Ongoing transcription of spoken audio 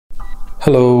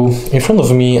Hello, in front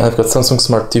of me I've got Samsung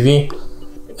Smart TV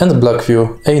and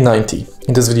Blackview A90.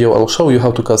 In this video I'll show you how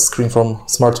to cast screen from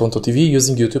smartphone to TV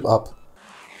using YouTube app.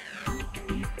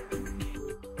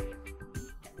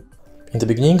 In the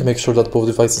beginning, make sure that both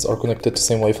devices are connected to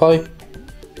same Wi-Fi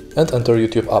and enter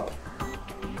YouTube app.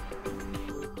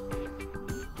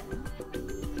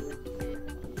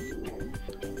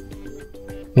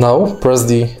 Now press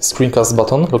the screencast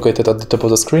button located at the top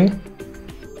of the screen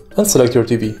and select your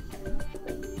TV.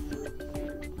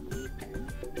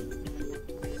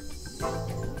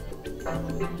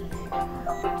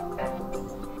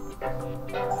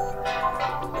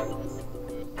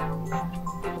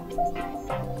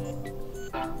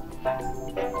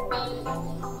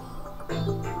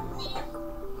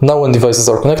 Now when devices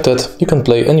are connected, you can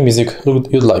play any music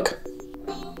you'd like.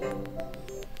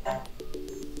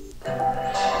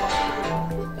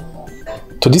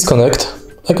 To disconnect,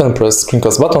 I can press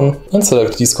screencast button and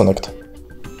select disconnect.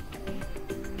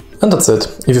 And that's it.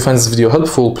 If you find this video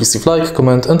helpful, please leave like,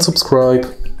 comment and subscribe.